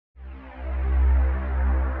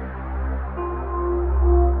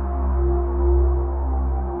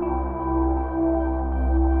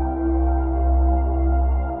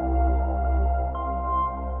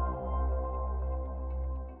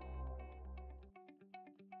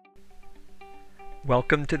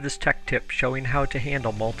Welcome to this tech tip showing how to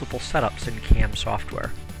handle multiple setups in CAM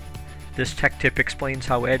software. This tech tip explains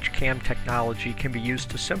how Edge CAM technology can be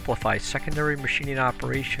used to simplify secondary machining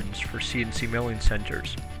operations for CNC milling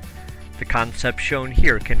centers. The concept shown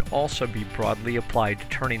here can also be broadly applied to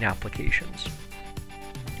turning applications.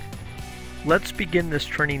 Let's begin this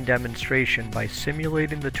turning demonstration by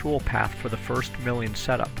simulating the tool path for the first milling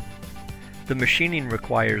setup. The machining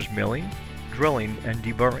requires milling, drilling, and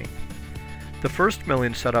deburring. The first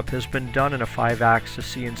milling setup has been done in a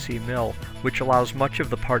 5-axis CNC mill, which allows much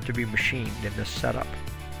of the part to be machined in this setup.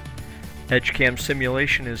 EdgeCam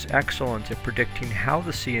simulation is excellent at predicting how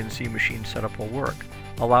the CNC machine setup will work,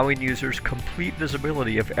 allowing users complete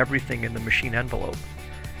visibility of everything in the machine envelope.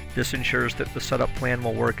 This ensures that the setup plan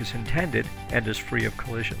will work as intended and is free of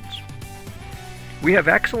collisions. We have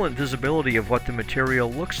excellent visibility of what the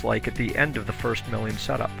material looks like at the end of the first milling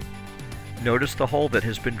setup. Notice the hole that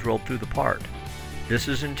has been drilled through the part. This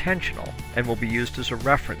is intentional and will be used as a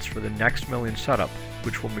reference for the next milling setup,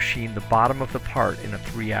 which will machine the bottom of the part in a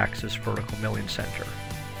 3-axis vertical milling center.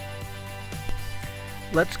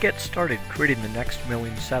 Let's get started creating the next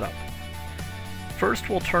milling setup. First,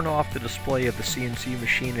 we'll turn off the display of the CNC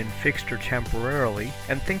machine and fixture temporarily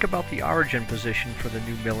and think about the origin position for the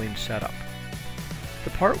new milling setup. The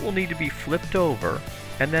part will need to be flipped over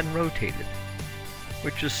and then rotated,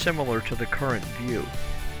 which is similar to the current view.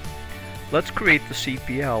 Let's create the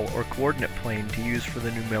CPL or coordinate plane to use for the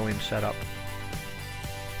new milling setup.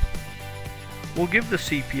 We'll give the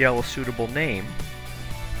CPL a suitable name,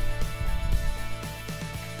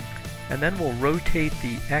 and then we'll rotate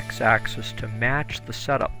the x-axis to match the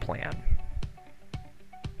setup plan.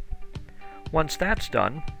 Once that's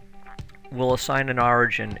done, we'll assign an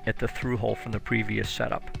origin at the through hole from the previous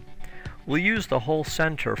setup. We'll use the hole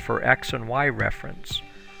center for X and Y reference,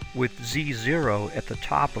 with Z0 at the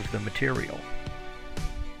top of the material.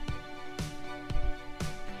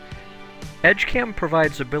 EdgeCam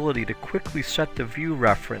provides ability to quickly set the view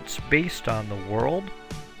reference based on the world,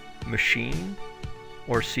 machine,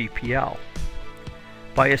 or CPL.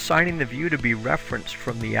 By assigning the view to be referenced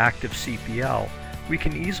from the active CPL, we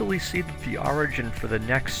can easily see that the origin for the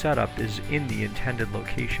next setup is in the intended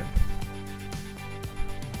location.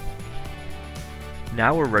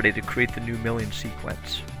 Now we're ready to create the new milling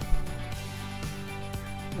sequence.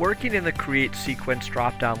 Working in the Create Sequence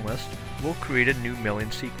drop-down list, we'll create a new milling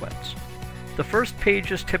sequence. The first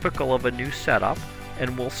page is typical of a new setup,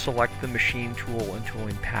 and we'll select the machine tool and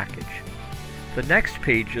tooling package. The next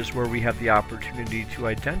page is where we have the opportunity to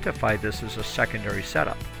identify this as a secondary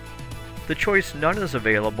setup. The choice None is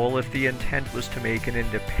available if the intent was to make an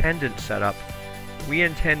independent setup. We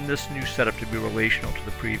intend this new setup to be relational to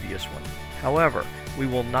the previous one. However, we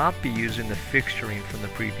will not be using the fixturing from the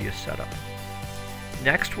previous setup.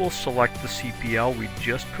 Next, we'll select the CPL we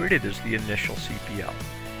just created as the initial CPL.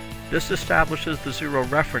 This establishes the 0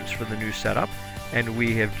 reference for the new setup, and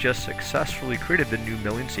we have just successfully created the new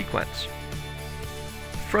milling sequence.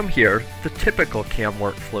 From here, the typical CAM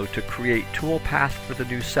workflow to create tool path for the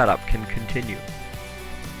new setup can continue.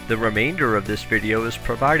 The remainder of this video is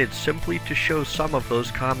provided simply to show some of those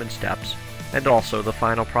common steps, and also the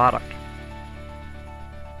final product.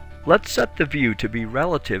 Let's set the view to be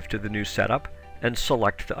relative to the new setup and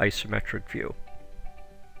select the isometric view.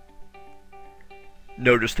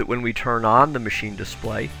 Notice that when we turn on the machine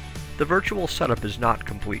display, the virtual setup is not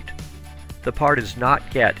complete. The part is not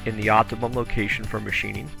yet in the optimum location for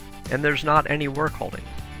machining, and there's not any work holding.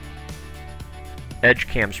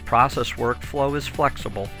 EdgeCam's process workflow is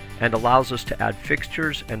flexible and allows us to add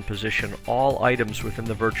fixtures and position all items within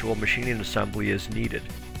the virtual machining assembly as needed.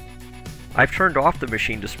 I've turned off the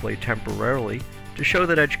machine display temporarily to show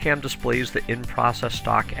that EdgeCam displays the in-process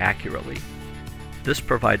stock accurately. This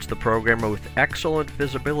provides the programmer with excellent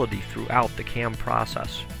visibility throughout the CAM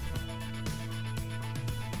process.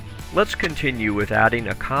 Let's continue with adding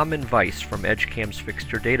a common vise from EdgeCam's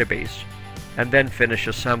fixture database, and then finish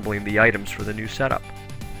assembling the items for the new setup.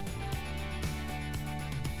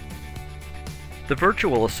 The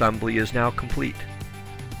virtual assembly is now complete.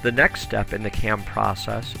 The next step in the CAM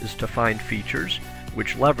process is to find features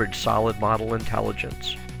which leverage solid model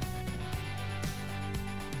intelligence.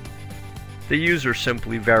 The user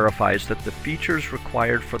simply verifies that the features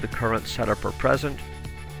required for the current setup are present,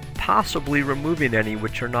 possibly removing any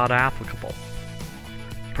which are not applicable.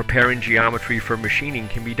 Preparing geometry for machining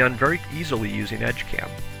can be done very easily using EdgeCam.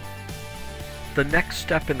 The next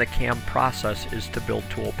step in the CAM process is to build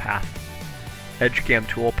toolpath. EdgeCam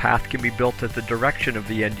toolpath can be built at the direction of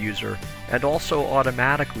the end user and also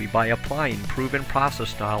automatically by applying proven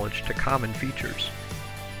process knowledge to common features.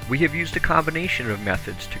 We have used a combination of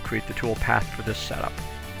methods to create the toolpath for this setup.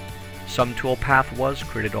 Some toolpath was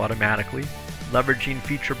created automatically, leveraging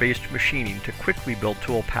feature-based machining to quickly build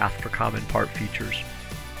toolpath for common part features.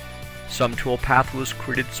 Some toolpath was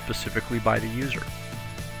created specifically by the user.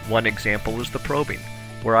 One example is the probing,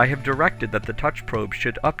 where I have directed that the touch probe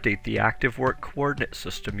should update the active work coordinate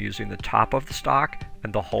system using the top of the stock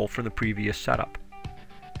and the hole from the previous setup.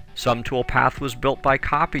 Some toolpath was built by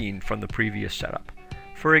copying from the previous setup.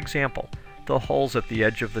 For example, the holes at the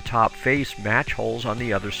edge of the top face match holes on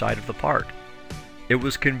the other side of the part. It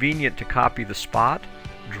was convenient to copy the spot,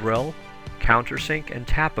 drill, countersink, and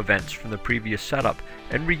tap events from the previous setup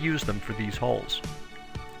and reuse them for these holes.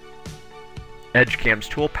 EdgeCam's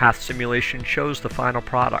toolpath simulation shows the final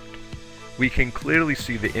product. We can clearly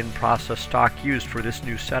see the in-process stock used for this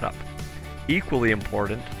new setup. Equally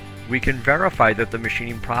important, we can verify that the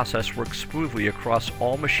machining process works smoothly across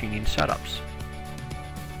all machining setups.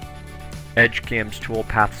 EdgeCam's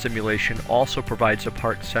toolpath simulation also provides a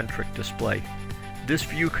part-centric display. This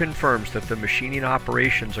view confirms that the machining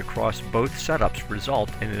operations across both setups result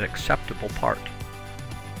in an acceptable part.